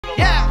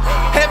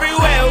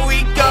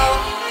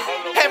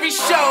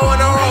on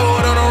the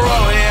road,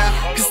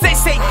 yeah. Cause they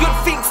say good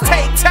things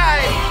take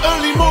time.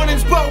 Early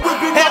mornings, but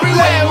we've been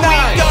everywhere we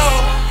go.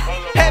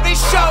 Heavy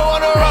show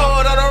on the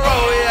road,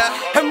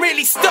 yeah. And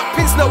really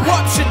stopping's no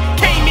option.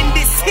 Came in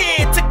this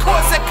here to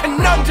cause a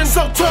conundrum.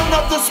 So turn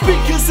up the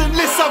speakers and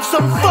let's have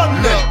some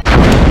fun now.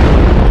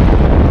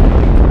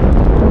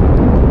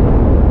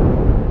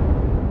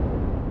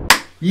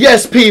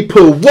 Yes,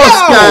 people,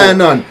 what's going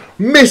on?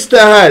 Mr.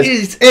 Has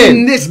is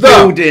in this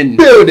building.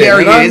 There he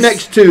is. I'm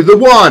next to the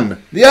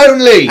one, the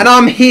only. And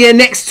I'm here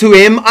next to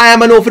him. I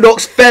am an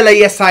Unorthadox Fella.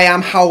 Yes, I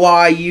am. How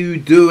are you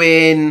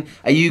doing?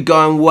 Are you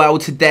going well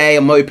today?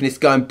 I'm hoping it's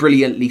going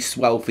brilliantly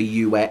swell for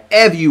you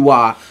wherever you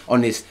are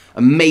on this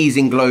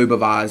amazing globe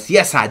of ours.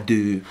 Yes, I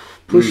do.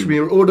 Push me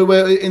all the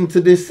way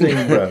into this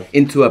thing, bro.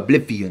 Into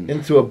oblivion.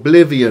 Into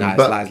oblivion.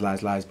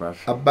 Lies, bro.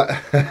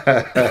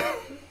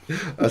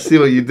 I see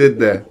what you did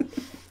there.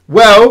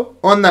 Well,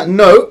 on that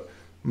note,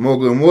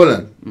 Morgan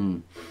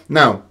Wallen.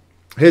 Now,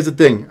 here's the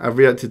thing. I've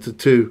reacted to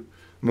 2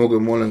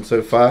 Morgan Wallen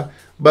so far.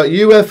 But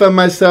UF and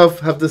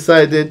myself have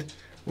decided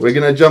we're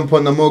going to jump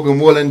on the Morgan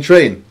Wallen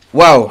train.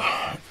 Well,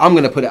 I'm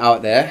going to put it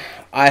out there.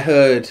 I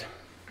heard...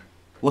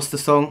 What's the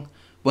song?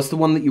 What's the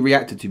one that you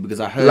reacted to? Because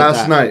I heard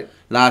Last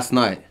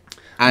night.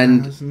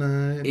 And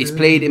it's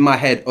played in my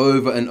head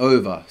over and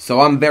over. So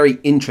I'm very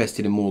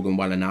interested in Morgan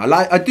Wallen now.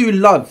 I do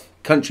love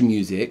country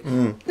music.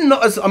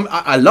 Not as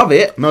I love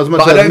it, not as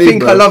much but as I don't me,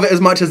 think bro. I love it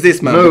as much as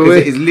this man, No because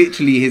way. it is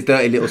literally his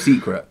dirty little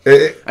secret,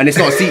 and it's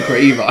not a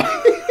secret either.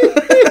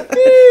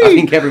 I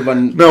think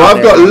everyone. No,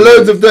 I've got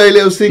loads of dirty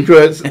little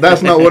secrets.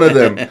 That's not one of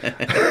them.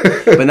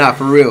 But now,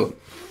 for real,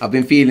 I've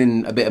been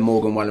feeling a bit of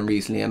Morgan Wallen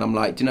recently, and I'm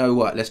like, do you know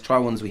what? Let's try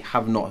ones we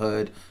have not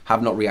heard,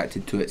 have not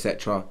reacted to,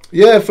 etc.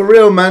 Yeah, for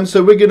real, man.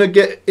 So we're going to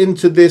get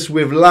into this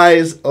with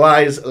lies.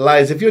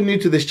 If you're new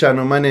to this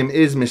channel, my name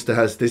is Mr.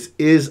 Has. This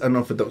is an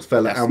Unorthadox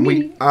Fella, and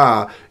we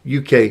are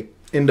UK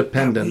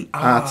independent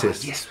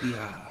artists. Yes, we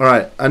are. All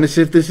right, and if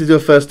this is your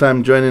first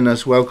time joining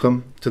us,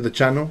 welcome to the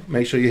channel.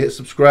 Make sure you hit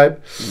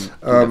subscribe.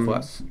 For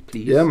us,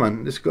 please. Yeah,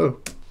 man, let's go.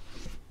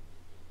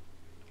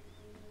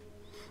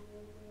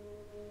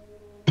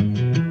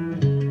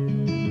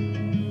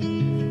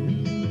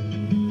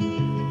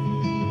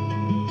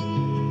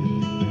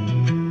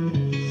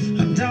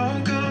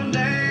 Don't come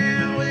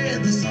down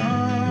with the sun.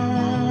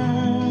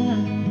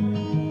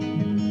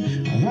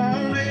 I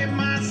won't let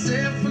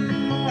myself when the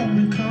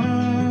morning comes.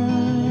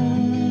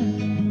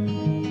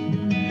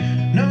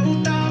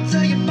 No thoughts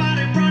of your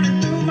body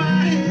running through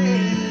my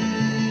head.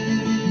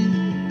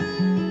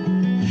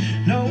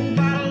 No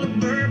bottle of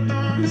bourbon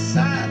on the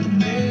side of the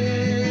bed.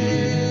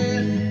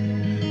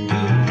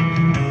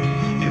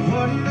 It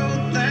wasn't no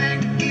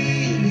thing to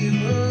give you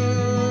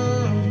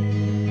up.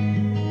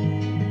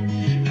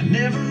 I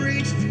never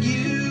reached for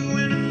you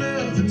in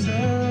another touch.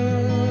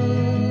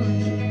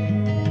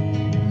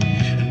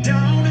 I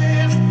don't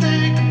ever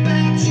think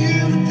about you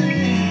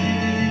then.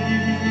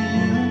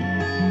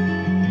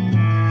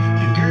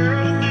 And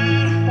girl,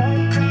 tonight I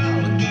won't call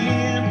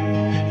again.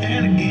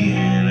 And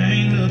again,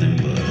 ain't nothing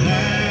but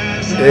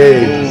lies.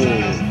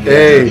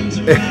 Hey.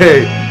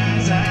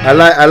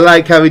 I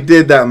like how he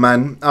did that,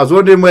 man. I was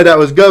wondering where that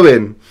was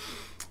going.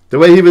 The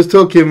way he was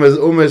talking was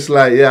almost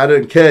like, yeah, I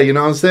don't care, you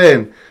know what I'm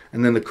saying?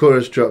 And then the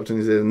chorus dropped and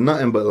he said,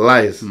 nothing but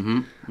lies.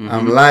 I'm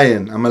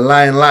lying. I'm a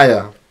lying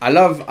liar. I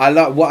love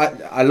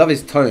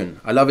his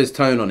tone. I love his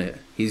tone on it.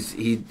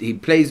 He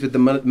plays with the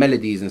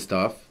melodies and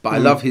stuff, but I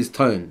love his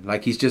tone.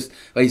 Like he's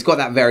got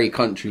that very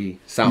country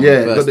sound.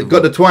 Yeah,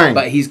 got the twang.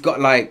 But he's got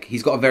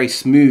a very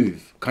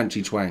smooth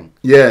country twang.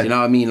 Yeah. You know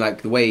what I mean?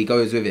 Like the way he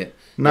goes with it.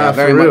 Nah, yeah, I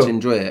very for much real.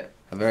 enjoy it.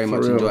 I very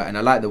much enjoy it. And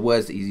I like the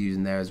words that he's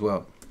using there as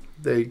well.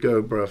 There you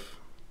go, bruv.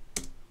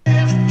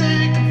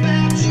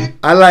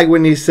 I like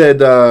when he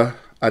said,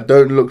 I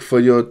don't look for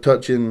your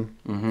touching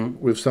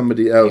with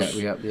somebody else.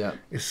 Yeah.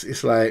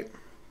 It's like,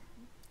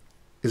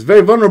 it's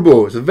very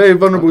vulnerable. It's a very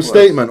vulnerable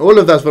statement. All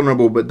of that's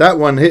vulnerable, but that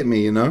one hit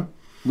me, you know?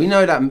 We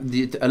know that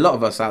a lot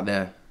of us out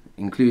there,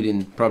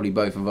 including probably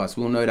both of us,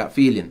 will know that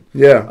feeling.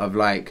 Yeah. Of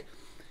like,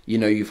 you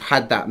know, you've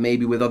had that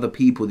maybe with other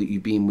people that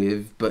you've been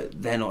with,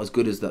 but they're not as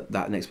good as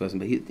that next person.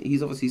 But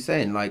he's obviously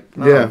saying like,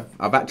 no, yeah,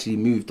 I've actually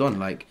moved on.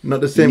 Like, not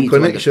the same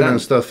connection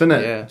and stuff,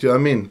 innit? Yeah. Do you know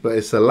what I mean? But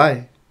it's a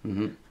lie.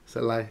 It's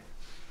a lie.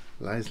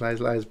 Lies,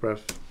 bruv.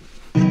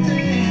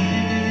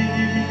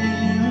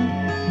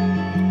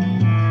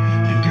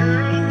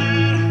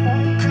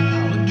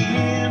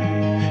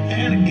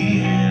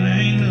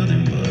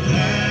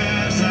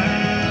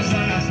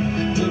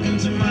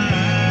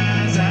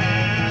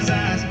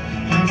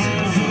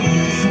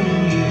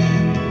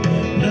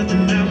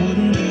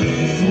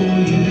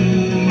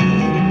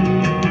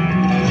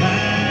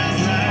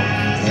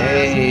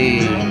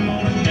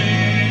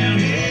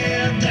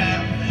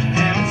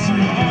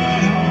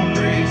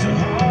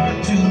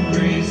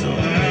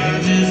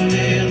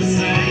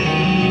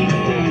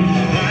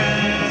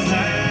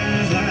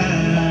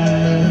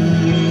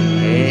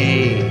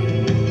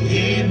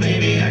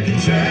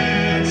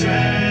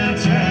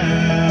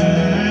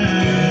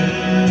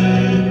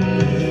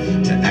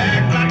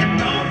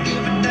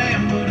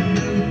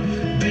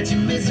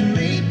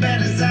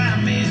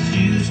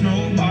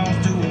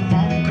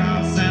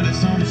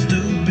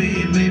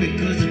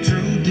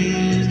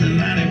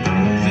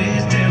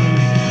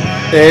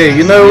 Hey,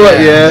 you know what?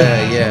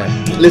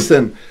 Yeah.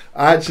 Listen,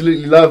 I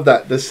absolutely love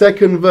that. The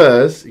second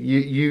verse,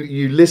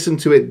 you listen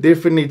to it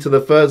differently to the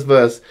first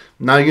verse.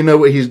 Now you know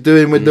what he's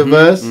doing with the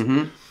verse.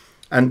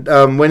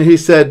 And when he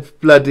said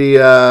bloody,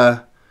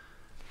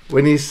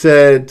 when he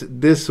said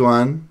this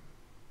one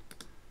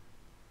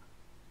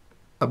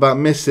about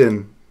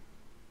missing.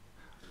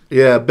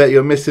 Yeah, I bet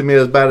you're missing me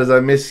as bad as I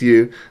miss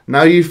you.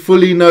 Now you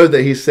fully know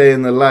that he's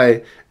saying the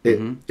lie. It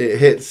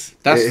hits.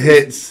 It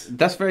hits.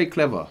 That's very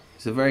clever.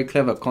 It's a very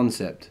clever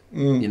concept,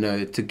 you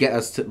know, to get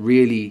us to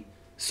really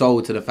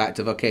sold to the fact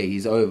of, okay,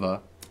 he's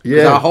over.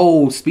 Yeah. Our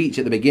whole speech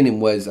at the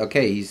beginning was,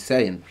 okay, he's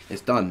saying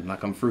it's done.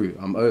 Like, I'm through.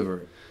 I'm over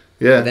it.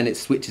 Yeah. But then it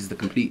switches the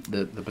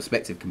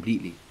perspective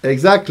completely.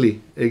 Exactly.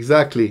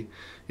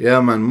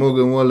 Yeah, man.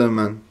 Morgan Wallen,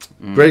 man.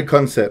 Great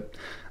concept.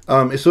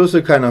 It's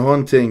also kind of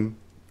haunting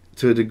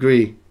to a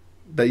degree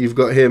that you've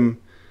got him.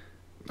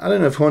 I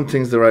don't know if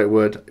haunting's the right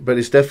word, but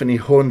it's definitely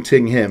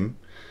haunting him.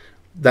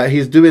 That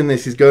he's doing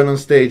this, he's going on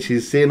stage,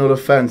 he's seeing all the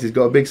fans, he's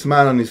got a big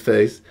smile on his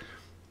face,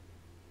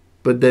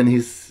 but then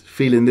he's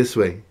feeling this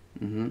way,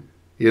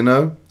 you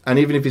know? And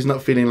even if he's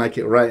not feeling like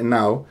it right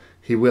now,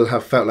 he will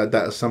have felt like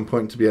that at some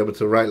point to be able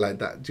to write like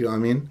that. Do you know what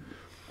I mean?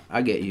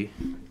 I get you.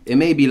 It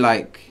may be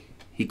like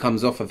he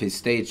comes off of his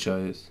stage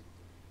shows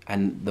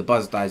and the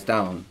buzz dies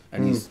down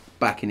and he's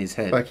back in his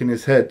head. Back in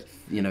his head.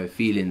 You know,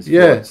 feelings.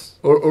 Yeah. Thoughts.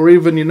 Or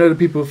even, you know, the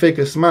people fake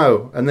a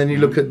smile and then you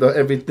look at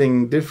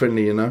everything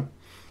differently, you know?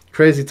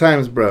 Crazy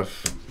times, bruv.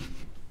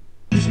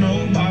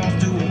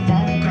 Snowballs to a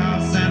phone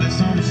call, sounding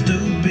something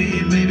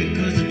stupid, baby,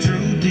 'cause the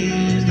truth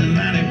is the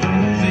 90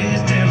 proof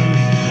is telling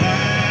me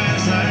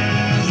lies,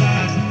 lies,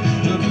 lies.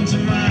 Look into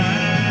my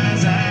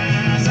eyes,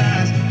 eyes,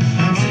 eyes.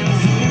 I'm still a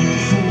fool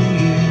for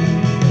you.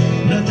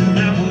 Nothing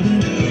I wouldn't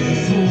do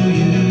for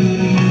you.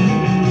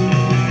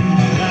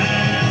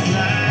 Lies,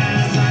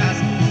 lies, lies.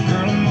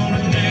 Girl, I'm on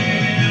a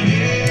damn,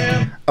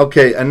 yeah.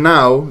 Okay, and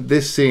now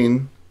this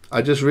scene,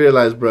 I just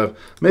realized, bro,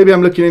 maybe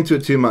I'm looking into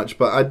it too much,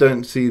 but I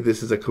don't see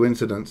this as a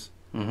coincidence.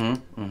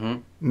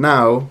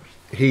 Now,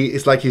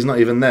 it's like he's not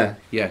even there.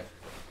 Yeah.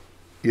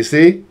 You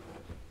see?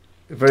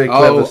 Very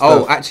clever stuff.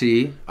 Oh,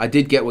 actually, I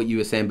did get what you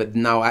were saying, but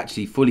now I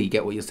actually fully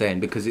get what you're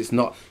saying, because it's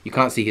not, you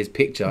can't see his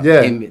picture.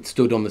 Yeah. Him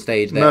stood on the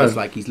stage there. No. It's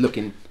like he's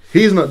looking.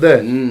 He's not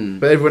there,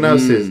 but everyone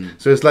else is.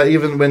 So it's like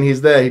even when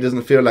he's there, he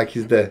doesn't feel like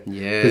he's there.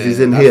 Yeah. Because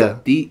he's in here.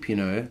 Deep, you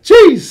know.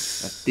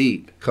 Jeez. That's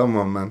deep. Come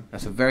on, man.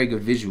 That's a very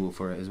good visual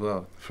for it as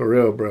well. For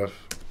real, bruv.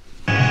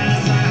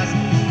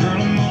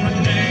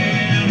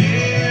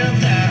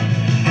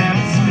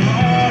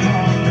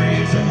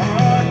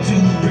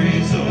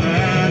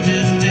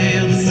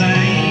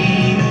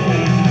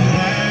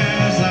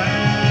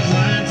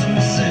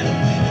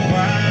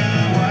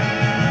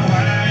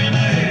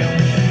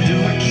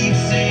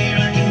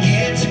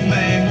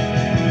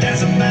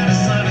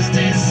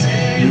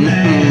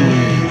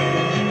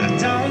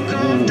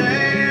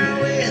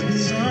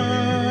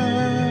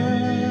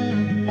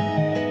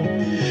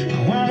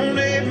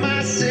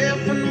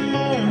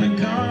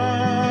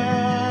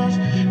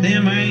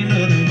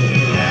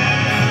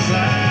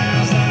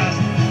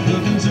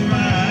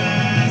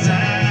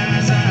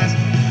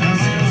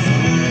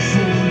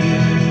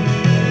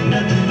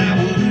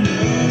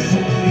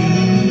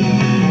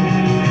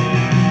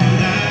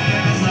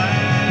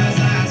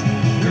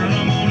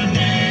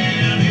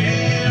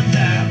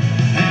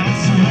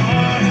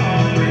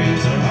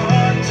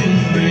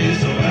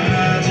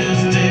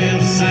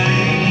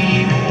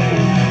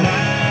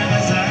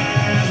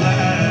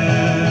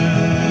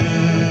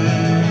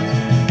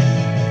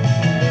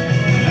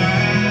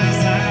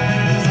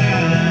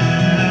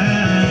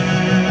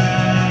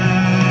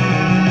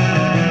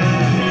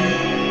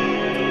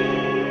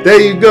 There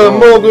you go,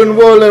 Morgan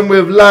Wallen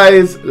with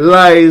Lies,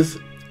 Lies,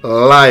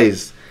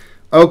 Lies.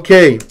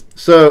 Okay,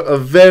 so a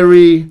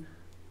very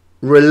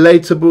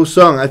relatable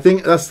song. I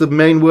think that's the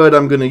main word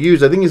I'm going to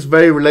use. I think it's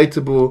very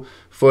relatable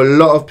for a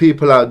lot of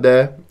people out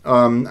there,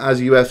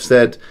 as you have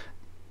said,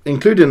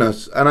 including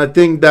us. And I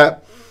think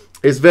that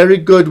it's very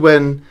good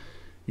when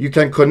you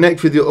can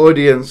connect with your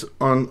audience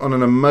on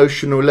an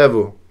emotional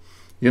level.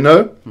 You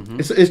know?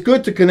 It's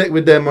good to connect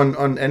with them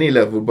on any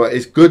level, but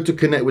it's good to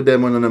connect with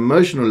them on an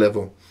emotional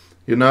level.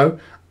 You know,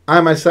 I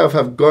myself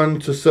have gone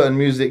to certain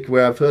music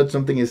where I've heard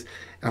something,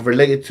 I've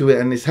related to it,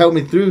 and it's helped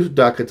me through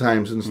darker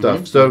times and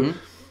stuff. So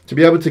to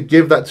be able to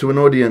give that to an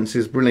audience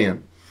is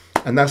brilliant.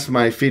 And that's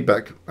my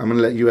feedback. I'm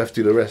going to let UF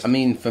do the rest. I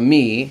mean, for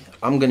me,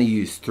 I'm going to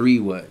use 3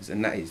 words,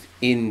 and that is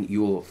in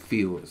your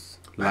feels.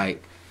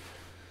 Like,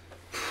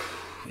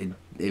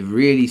 it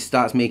really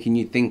starts making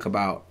you think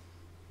about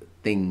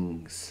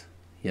things,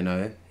 you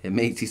know? It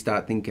makes you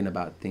start thinking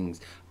about things.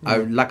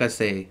 Like I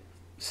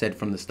said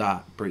from the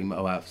start, from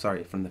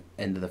the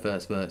end of the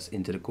first verse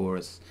into the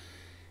chorus,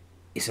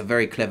 it's a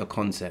very clever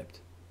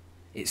concept.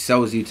 It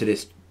sells you to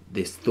this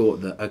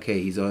thought that,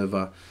 okay, he's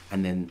over,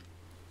 and then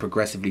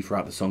progressively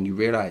throughout the song you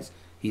realise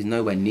he's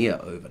nowhere near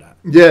over that.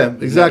 Yeah,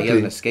 exactly. He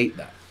hasn't escaped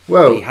that.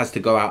 Well, he has to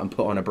go out and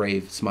put on a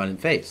brave, smiling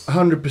face.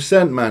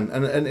 100%, man.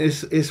 And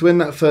it's when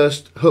that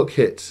first hook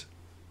hits,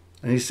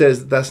 And he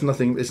says that's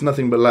nothing. It's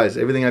nothing but lies.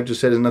 Everything I've just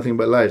said is nothing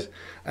but lies.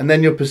 And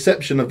then your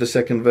perception of the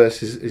second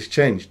verse is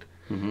changed.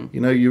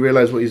 You know, you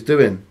realize what he's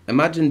doing.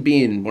 Imagine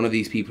being one of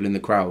these people in the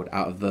crowd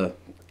out of the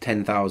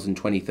 10,000,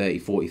 20, 30,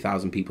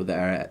 40,000 people that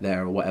are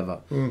there or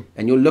whatever.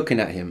 And you're looking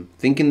at him,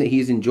 thinking that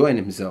he's enjoying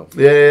himself.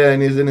 Yeah,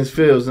 and he's in his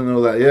fields and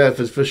all that. Yeah,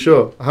 for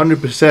sure.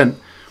 100%.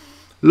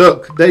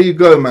 Look, there you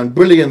go, man.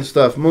 Brilliant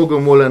stuff.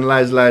 Morgan Wallen,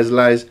 lies, lies,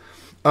 lies.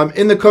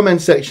 In the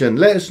comment section,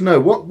 let us know.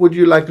 What would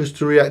you like us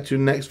to react to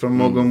next from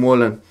Morgan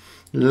Wallen?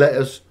 Let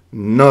us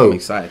know. I'm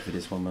excited for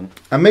this one, man.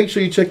 And make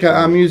sure you check out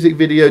our music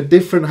video,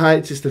 Different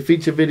Heights. It's the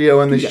feature video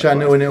on this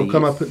channel, and it'll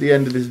come up at the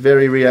end of this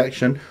very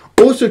reaction.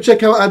 Also,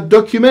 check out our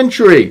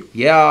documentary.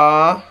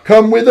 Yeah.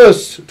 Come with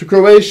us to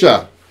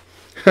Croatia.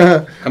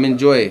 Come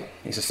enjoy.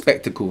 It's a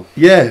spectacle.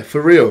 Yeah, for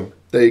real.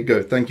 There you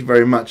go. Thank you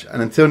very much.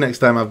 And until next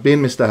time, I've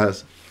been Mr.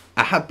 Haz.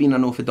 I have been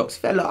an Unorthadox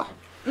Fella.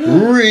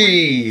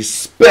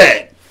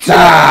 Respect.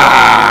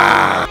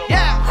 Yeah,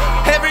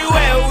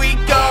 everywhere we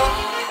go,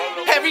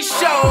 every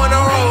show on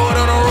the road,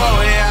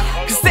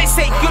 yeah. Cause they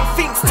say good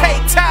things take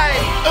time.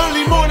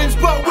 Early mornings,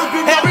 but we've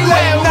been up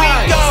Everywhere late we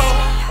nights.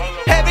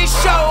 go, every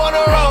show on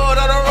the road,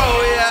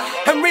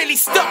 yeah. And really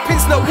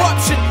stopping's no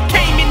option.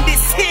 Came in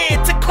this here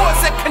to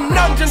cause a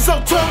conundrum.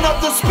 So turn up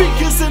the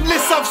speakers and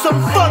let's have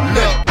some fun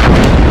now.